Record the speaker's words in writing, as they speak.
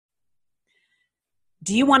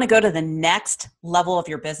Do you want to go to the next level of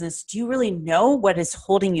your business? Do you really know what is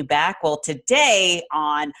holding you back? Well, today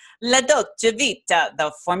on La Dolce Vita,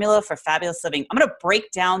 the formula for fabulous living, I'm going to break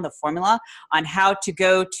down the formula on how to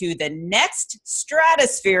go to the next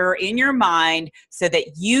stratosphere in your mind so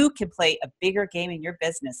that you can play a bigger game in your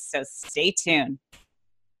business. So stay tuned.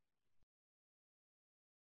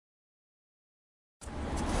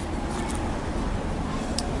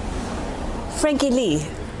 Frankie Lee,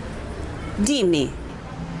 dimmi.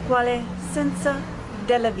 Quale senso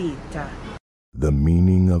della vita? The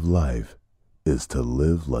meaning of life is to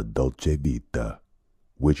live la dolce vita,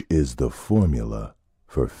 which is the formula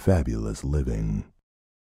for fabulous living.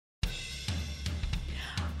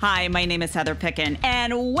 Hi, my name is Heather Pickin,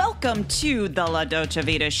 and welcome to the La Dolce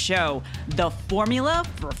Vita Show, the formula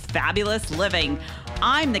for fabulous living.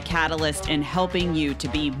 I'm the catalyst in helping you to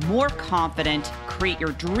be more confident, create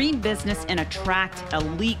your dream business, and attract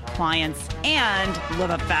elite clients and live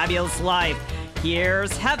a fabulous life.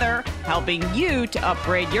 Here's Heather helping you to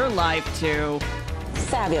upgrade your life to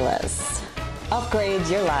fabulous. Upgrade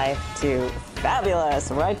your life to fabulous.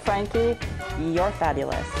 Right, Frankie? You're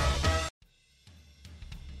fabulous.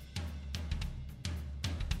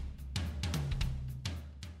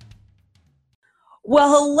 Well,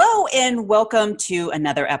 hello and welcome to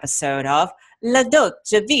another episode of La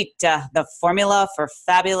Dolce Vita, the formula for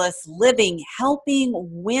fabulous living, helping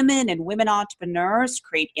women and women entrepreneurs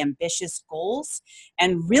create ambitious goals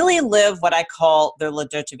and really live what I call their La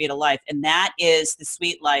Dolce Vita life. And that is the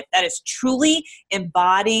sweet life. That is truly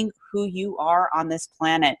embodying who you are on this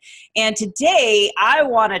planet. And today I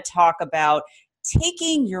want to talk about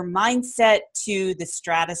taking your mindset to the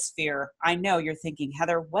stratosphere. I know you're thinking,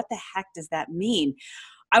 Heather, what the heck does that mean?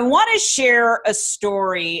 I want to share a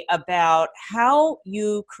story about how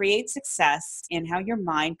you create success and how your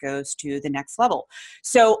mind goes to the next level.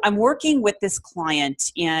 So I'm working with this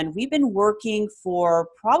client, and we've been working for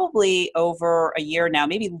probably over a year now,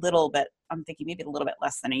 maybe a little bit. I'm thinking maybe a little bit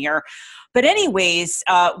less than a year. But anyways,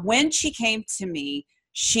 when she came to me,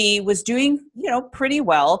 she was doing, pretty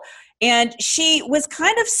well. And she was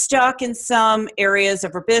kind of stuck in some areas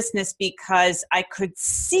of her business because I could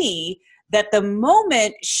see that the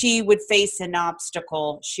moment she would face an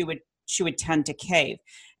obstacle, she would tend to cave.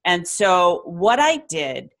 And so what I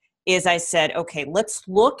did is I said, okay, let's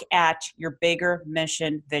look at your bigger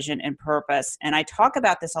mission, vision, and purpose. And I talk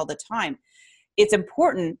about this all the time. It's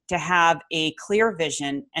important to have a clear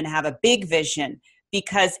vision and have a big vision.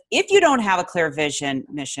 Because if you don't have a clear vision,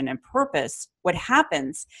 mission, and purpose, what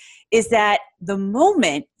happens is that the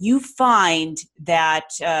moment you find that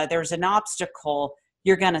there's an obstacle,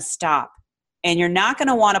 you're going to stop and you're not going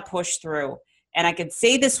to want to push through. And I can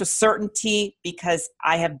say this with certainty because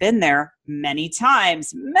I have been there many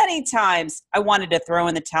times. I wanted to throw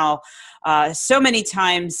in the towel so many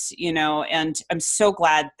times, and I'm so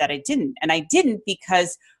glad that I didn't. And I didn't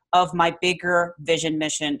because of my bigger vision,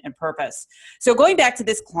 mission, and purpose. So going back to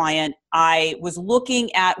this client, I was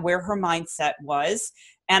looking at where her mindset was.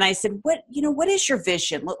 And I said, what is your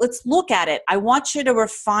vision? Let's look at it. I want you to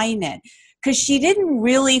refine it. Because she didn't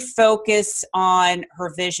really focus on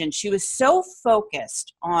her vision. She was so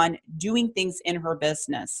focused on doing things in her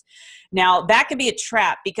business. Now, that could be a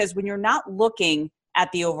trap because when you're not looking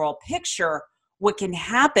at the overall picture, what can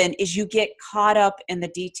happen is you get caught up in the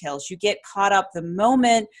details. You get caught up the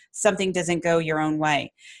moment something doesn't go your own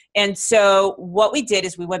way. And so what we did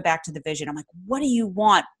is we went back to the vision. I'm like, what do you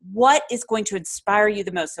want? What is going to inspire you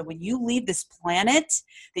the most? So when you leave this planet,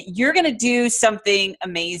 that you're going to do something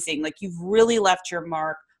amazing, like you've really left your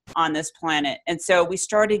mark on this planet. And so we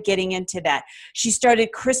started getting into that. She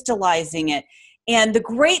started crystallizing it. And the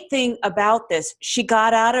great thing about this, she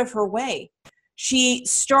got out of her way. She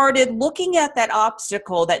started looking at that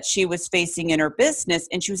obstacle that she was facing in her business,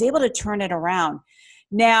 and she was able to turn it around.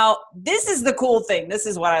 Now, this is the cool thing. This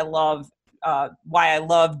is what I love, why I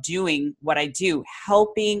love doing what I do,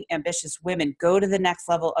 helping ambitious women go to the next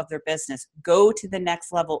level of their business, go to the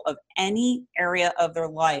next level of any area of their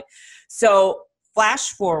life. So flash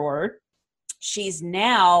forward, she's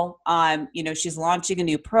now, she's launching a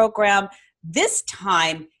new program. This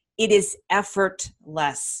time, it is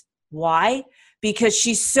effortless. Why? Because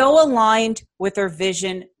she's so aligned with her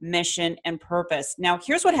vision, mission, and purpose. Now,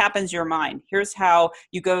 here's what happens in your mind. Here's how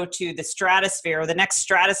you go to the stratosphere, or the next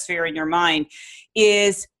stratosphere in your mind,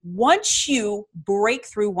 is once you break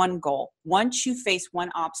through one goal, once you face one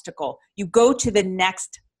obstacle, you go to the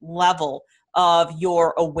next level of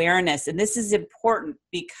your awareness. And this is important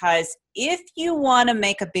because if you want to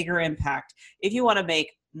make a bigger impact, if you want to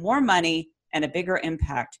make more money and a bigger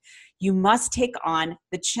impact, you must take on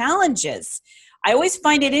the challenges. I always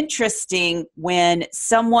find it interesting when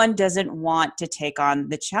someone doesn't want to take on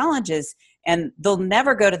the challenges, and they'll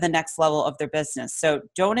never go to the next level of their business. So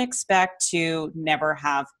don't expect to never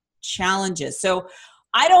have challenges. So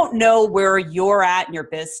I don't know where you're at in your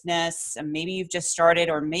business, and maybe you've just started,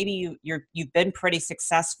 or maybe you've been pretty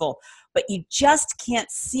successful, but you just can't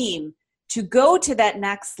seem to go to that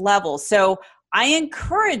next level. So I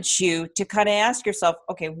encourage you to kind of ask yourself,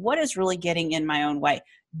 okay, what is really getting in my own way?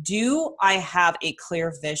 Do I have a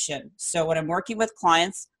clear vision? So when I'm working with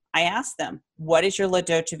clients, I ask them, what is your La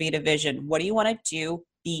Dolce Vita vision? What do you want to do,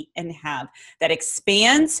 be, and have that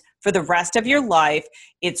expands for the rest of your life?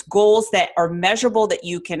 It's goals that are measurable, that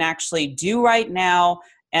you can actually do right now.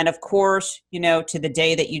 And of course, to the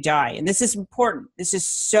day that you die. And this is important. This is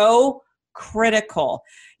so critical.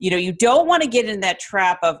 You don't want to get in that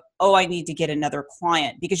trap of, oh, I need to get another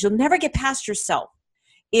client, because you'll never get past yourself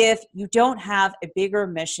if you don't have a bigger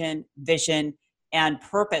mission, vision, and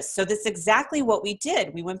purpose. So that's exactly what we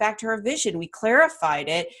did. We went back to her vision, we clarified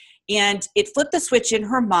it, and it flipped the switch in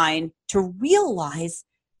her mind to realize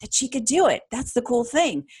that she could do it. That's the cool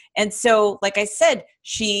thing. And so, like I said,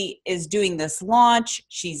 she is doing this launch,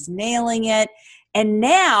 she's nailing it. And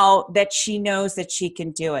now that she knows that she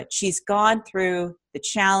can do it, she's gone through the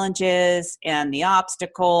challenges and the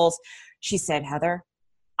obstacles. She said, Heather,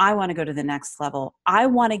 I want to go to the next level. I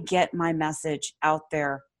want to get my message out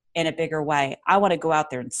there in a bigger way. I want to go out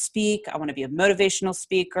there and speak. I want to be a motivational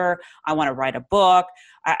speaker. I want to write a book.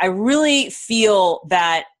 I really feel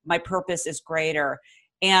that my purpose is greater.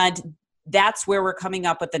 And that's where we're coming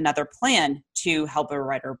up with another plan to help her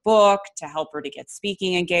write her book, to help her to get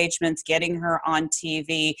speaking engagements, getting her on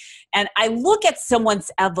TV. And I look at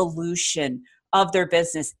someone's evolution of their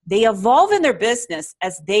business. They evolve in their business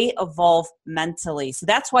as they evolve mentally. So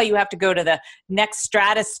that's why you have to go to the next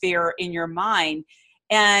stratosphere in your mind.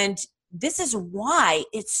 And this is why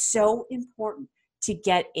it's so important to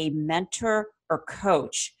get a mentor or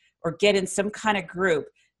coach, or get in some kind of group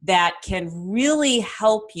that can really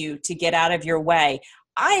help you to get out of your way.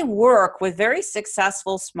 I work with very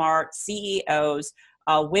successful, smart CEOs,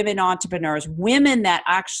 women entrepreneurs, women that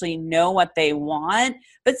actually know what they want,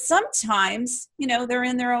 but sometimes, they're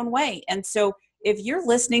in their own way. And so if you're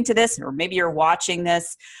listening to this, or maybe you're watching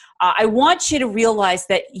this, I want you to realize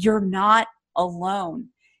that you're not alone.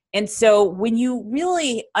 And so when you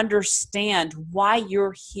really understand why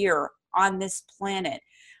you're here on this planet,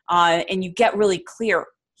 and you get really clear,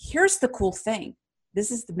 here's the cool thing.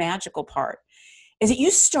 This is the magical part, is that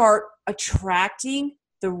you start attracting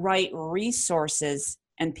the right resources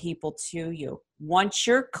and people to you once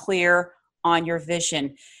you're clear on your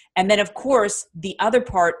vision. And then, of course, the other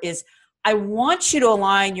part is, I want you to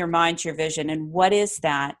align your mind to your vision. And what is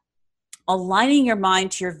that? Aligning your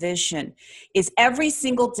mind to your vision is every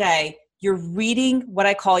single day you're reading what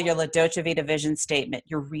I call your La Dolce Vita vision statement.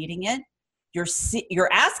 You're reading it.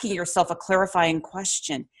 You're asking yourself a clarifying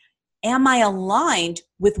question. Am I aligned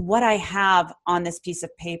with what I have on this piece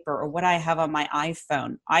of paper, or what I have on my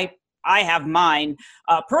iPhone? I have mine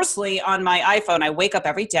personally on my iPhone. I wake up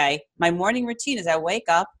every day. My morning routine is I wake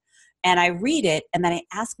up and I read it, and then I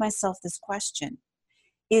ask myself this question.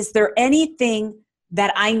 Is there anything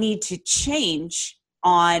that I need to change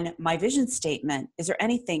on my vision statement? Is there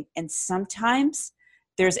anything? And sometimes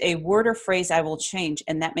there's a word or phrase I will change,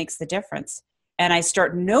 and that makes the difference. And I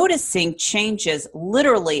start noticing changes.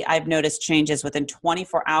 Literally, I've noticed changes within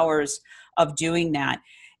 24 hours of doing that.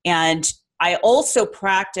 And I also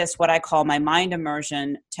practice what I call my mind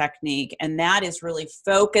immersion technique. And that is really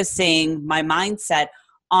focusing my mindset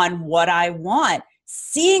on what I want,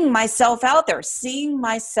 seeing myself out there, seeing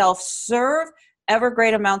myself serve ever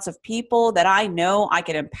great amounts of people that I know I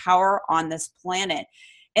can empower on this planet.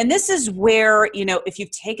 And this is where, if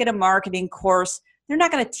you've taken a marketing course, they're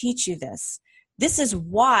not going to teach you this. This is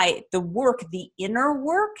why the inner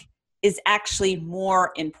work is actually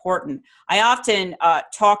more important. I often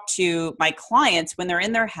talk to my clients when they're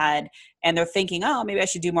in their head and they're thinking, oh, maybe I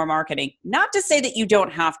should do more marketing. Not to say that you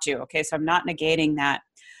don't have to, okay? So I'm not negating that.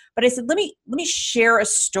 But I said, let me share a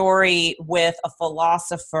story with a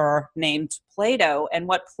philosopher named Plato. And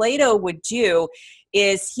what Plato would do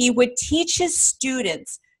is he would teach his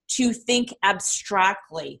students to think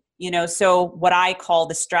abstractly, so what I call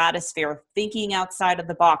the stratosphere, thinking outside of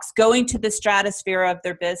the box, going to the stratosphere of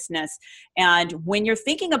their business. And when you're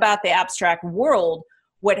thinking about the abstract world,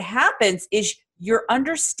 what happens is you're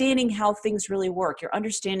understanding how things really work. You're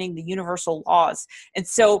understanding the universal laws. And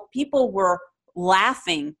so people were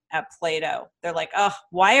laughing at Plato. They're like, oh,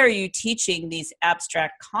 why are you teaching these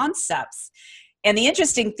abstract concepts? And the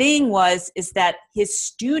interesting thing is that his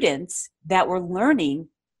students that were learning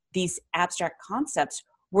these abstract concepts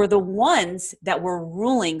were the ones that were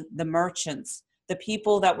ruling the merchants, the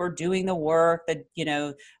people that were doing the work, that,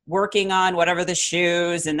 working on whatever the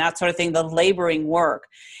shoes and that sort of thing, the laboring work.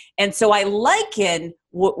 And so I liken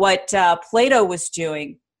what Plato was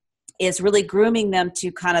doing is really grooming them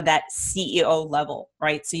to kind of that CEO level,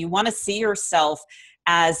 right? So you want to see yourself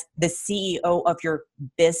as the CEO of your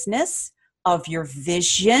business, of your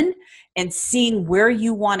vision, and seeing where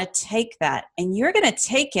you want to take that. And you're going to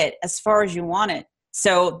take it as far as you want it.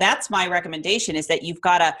 So that's my recommendation, is that you've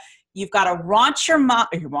got to launch your mind.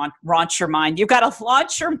 You've got to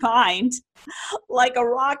launch your mind like a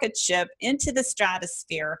rocket ship into the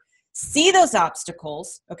stratosphere. See those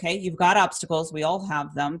obstacles. Okay. You've got obstacles. We all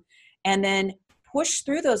have them. And then push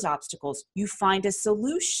through those obstacles. You find a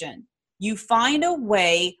solution. You find a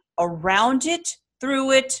way around it,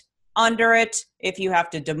 through it, under it. If you have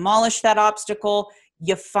to demolish that obstacle,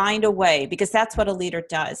 you find a way, because that's what a leader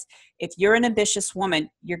does. If you're an ambitious woman,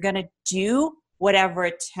 you're going to do whatever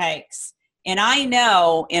it takes. And I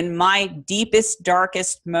know in my deepest,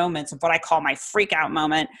 darkest moments of what I call my freak out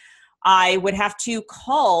moment, I would have to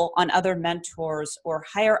call on other mentors or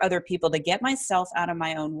hire other people to get myself out of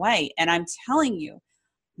my own way. And I'm telling you,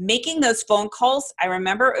 making those phone calls, I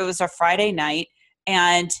remember it was a Friday night,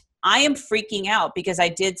 and I am freaking out because I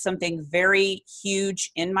did something very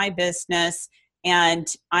huge in my business.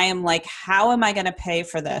 And I am like, how am I going to pay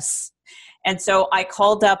for this? And so I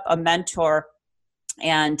called up a mentor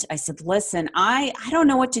and I said, listen, I don't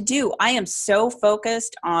know what to do. I am so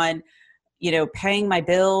focused on, paying my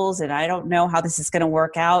bills, and I don't know how this is going to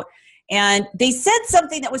work out. And they said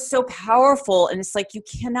something that was so powerful. And it's like, you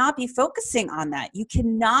cannot be focusing on that. You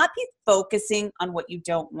cannot be focusing on what you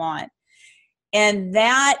don't want. And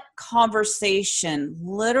that conversation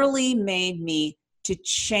literally made me to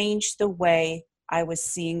change the way I was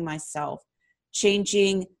seeing myself,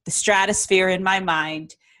 changing the stratosphere in my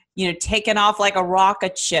mind, taking off like a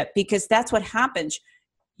rocket ship, because that's what happens.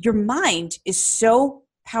 Your mind is so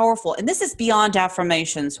powerful. And this is beyond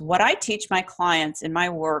affirmations. What I teach my clients in my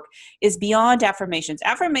work is beyond affirmations.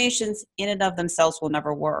 Affirmations in and of themselves will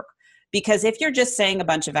never work. Because if you're just saying a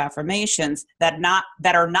bunch of affirmations that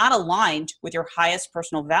are not aligned with your highest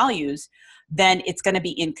personal values, then it's going to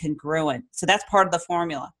be incongruent. So that's part of the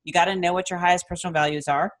formula. You got to know what your highest personal values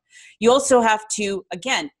are. You also have to,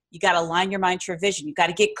 again, you got to align your mind to your vision. You got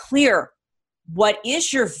to get clear. What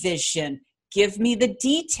is your vision? Give me the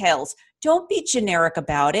details. Don't be generic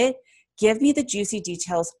about it. Give me the juicy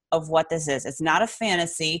details of what this is. It's not a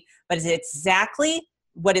fantasy, but it's exactly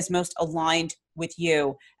what is most aligned with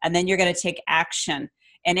you. And then you're going to take action.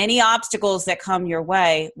 And any obstacles that come your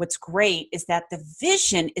way, what's great is that the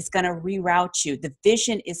vision is going to reroute you. The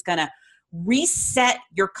vision is going to reset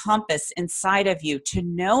your compass inside of you to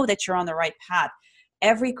know that you're on the right path.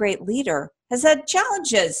 Every great leader has had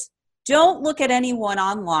challenges. Don't look at anyone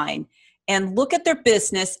online and look at their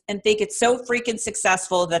business and think it's so freaking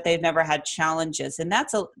successful that they've never had challenges. And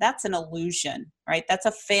that's an illusion, right? That's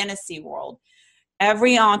a fantasy world.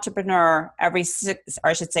 Every entrepreneur, every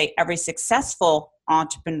successful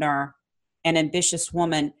entrepreneur and ambitious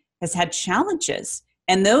woman has had challenges.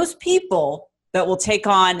 And those people that will take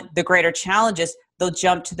on the greater challenges, they'll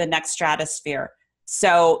jump to the next stratosphere.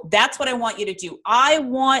 So that's what I want you to do. I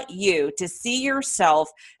want you to see yourself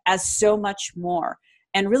as so much more,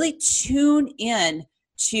 and really tune in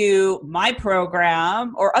to my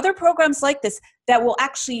program or other programs like this that will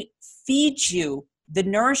actually feed you the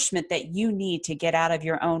nourishment that you need to get out of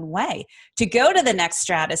your own way, to go to the next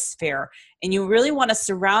stratosphere. And you really want to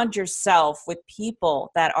surround yourself with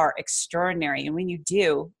people that are extraordinary. And when you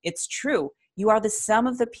do, it's true. You are the sum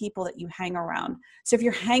of the people that you hang around. So if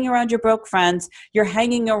you're hanging around your broke friends, you're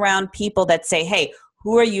hanging around people that say, hey,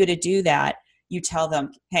 who are you to do that? You tell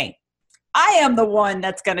them, hey, I am the one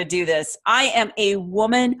that's going to do this. I am a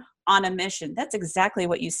woman on a mission. That's exactly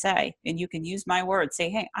what you say. And you can use my words. Say,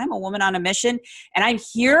 hey, I'm a woman on a mission, and I'm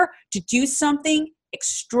here to do something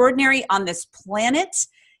extraordinary on this planet.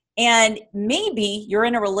 And maybe you're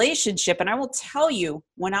in a relationship. And I will tell you,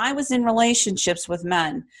 when I was in relationships with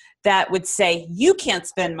men that would say, you can't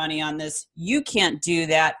spend money on this, you can't do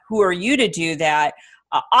that, who are you to do that?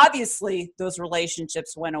 Obviously, those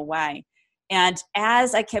relationships went away. And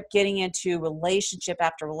as I kept getting into relationship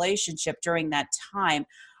after relationship during that time,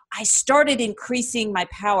 I started increasing my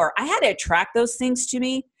power. I had to attract those things to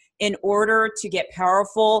me in order to get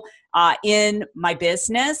powerful in my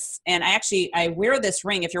business. And I wear this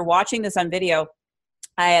ring. If you're watching this on video,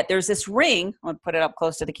 there's this ring. I'm going to put it up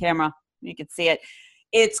close to the camera. You can see it.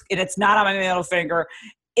 It's not on my middle finger.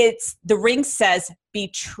 The ring says, be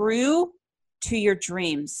true to your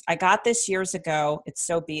dreams. I got this years ago. It's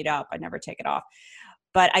so beat up. I never take it off.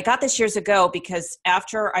 But I got this years ago because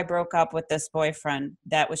after I broke up with this boyfriend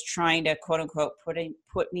that was trying to, quote unquote,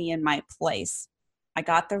 put me in my place, I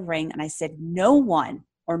got the ring and I said, no one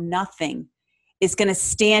or nothing is going to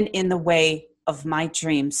stand in the way of my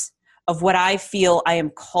dreams, of what I feel I am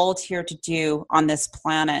called here to do on this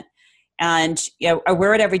planet. And I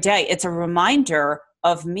wear it every day. It's a reminder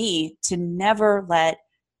of me to never let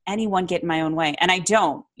anyone get in my own way. And I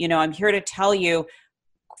don't. I'm here to tell you,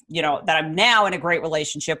 that I'm now in a great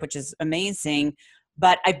relationship, which is amazing.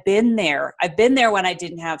 But I've been there. I've been there when I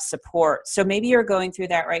didn't have support. So maybe you're going through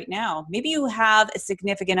that right now. Maybe you have a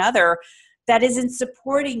significant other that isn't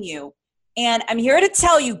supporting you. And I'm here to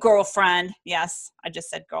tell you, girlfriend. Yes, I just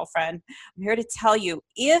said girlfriend. I'm here to tell you,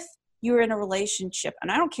 if you're in a relationship,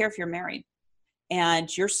 and I don't care if you're married, and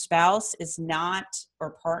your spouse is not,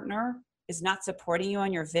 or partner is not supporting you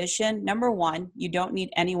on your vision, number one, you don't need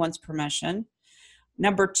anyone's permission.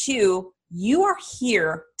 Number two, you are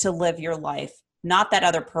here to live your life, not that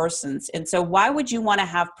other person's. And so why would you want to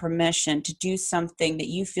have permission to do something that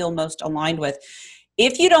you feel most aligned with?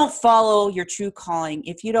 If you don't follow your true calling,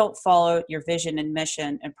 if you don't follow your vision and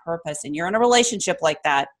mission and purpose, and you're in a relationship like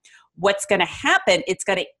that, what's going to happen, it's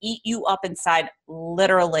going to eat you up inside,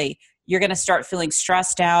 literally. You're going to start feeling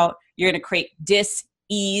stressed out. You're going to create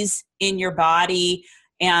dis-ease in your body,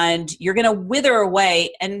 and you're going to wither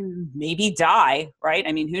away and maybe die, right?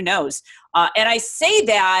 I mean, who knows? And I say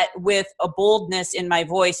that with a boldness in my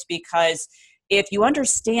voice because if you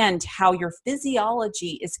understand how your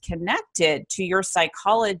physiology is connected to your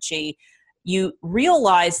psychology, you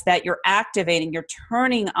realize that you're activating, you're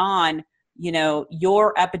turning on,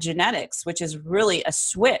 your epigenetics, which is really a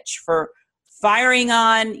switch for firing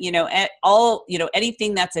on,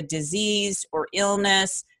 anything that's a disease or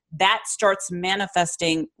illness that starts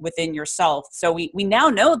manifesting within yourself. So we now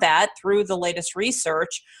know that through the latest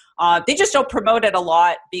research. They just don't promote it a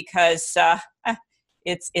lot because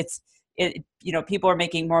people are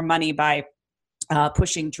making more money by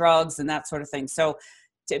pushing drugs and that sort of thing. So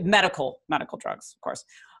medical drugs, of course.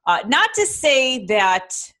 Not to say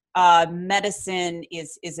that medicine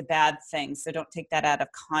is a bad thing, so don't take that out of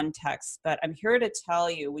context. But I'm here to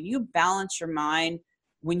tell you, when you balance your mind,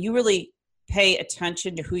 when you really pay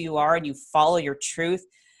attention to who you are and you follow your truth,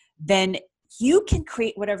 then you can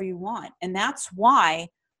create whatever you want. And that's why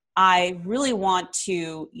I really want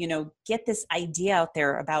to, get this idea out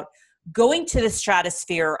there about going to the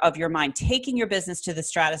stratosphere of your mind, taking your business to the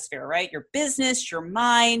stratosphere, right? Your business, your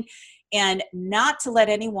mind, and not to let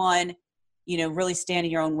anyone, really stand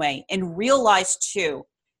in your own way. And realize too,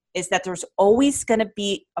 is that there's always going to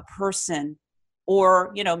be a person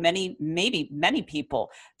or, many people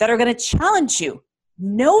that are going to challenge you.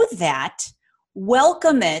 Know that,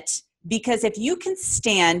 welcome it, because if you can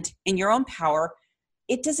stand in your own power,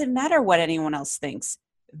 it doesn't matter what anyone else thinks.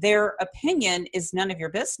 Their opinion is none of your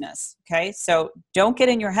business. Okay. So don't get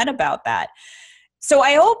in your head about that. So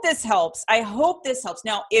I hope this helps.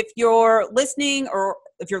 Now, if you're listening on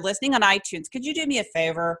iTunes, could you do me a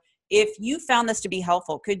favor? If you found this to be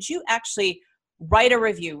helpful, could you actually write a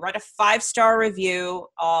 5-star review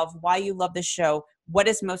of why you love the show, what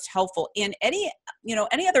is most helpful, in any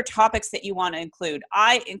other topics that you want to include.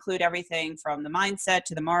 I include everything from the mindset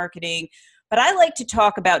to the marketing, but I like to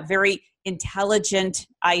talk about very intelligent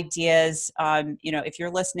ideas. If you're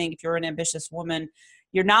listening, if you're an ambitious woman,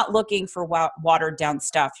 you're not looking for watered down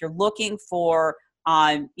stuff. You're looking for,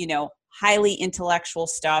 highly intellectual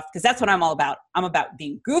stuff, because that's what I'm all about. I'm about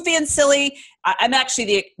being goofy and silly. I'm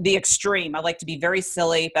actually the extreme. I like to be very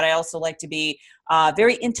silly, but I also like to be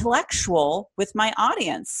very intellectual with my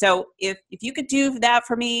audience. So if you could do that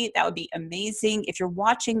for me, that would be amazing. If you're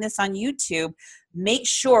watching this on YouTube, make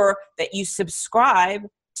sure that you subscribe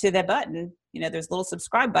to the button. There's a little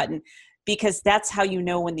subscribe button, because that's how you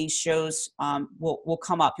know when these shows will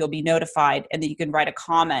come up. You'll be notified, and then you can write a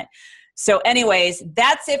comment. So anyways,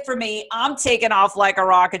 that's it for me. I'm taking off like a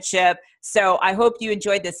rocket ship. So I hope you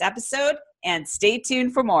enjoyed this episode, and stay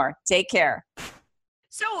tuned for more. Take care.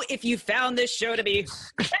 So if you found this show to be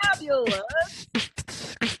fabulous,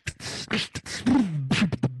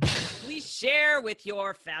 please share with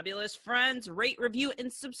your fabulous friends, rate, review,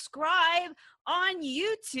 and subscribe on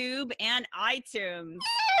YouTube and iTunes.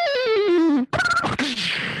 And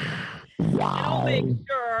I'll make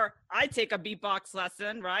sure I take a beatbox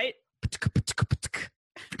lesson, right?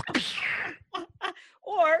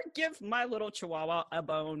 Or give my little chihuahua a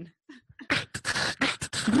bone.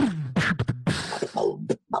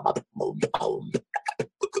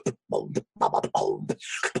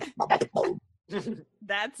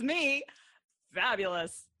 That's me.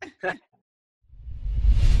 Fabulous.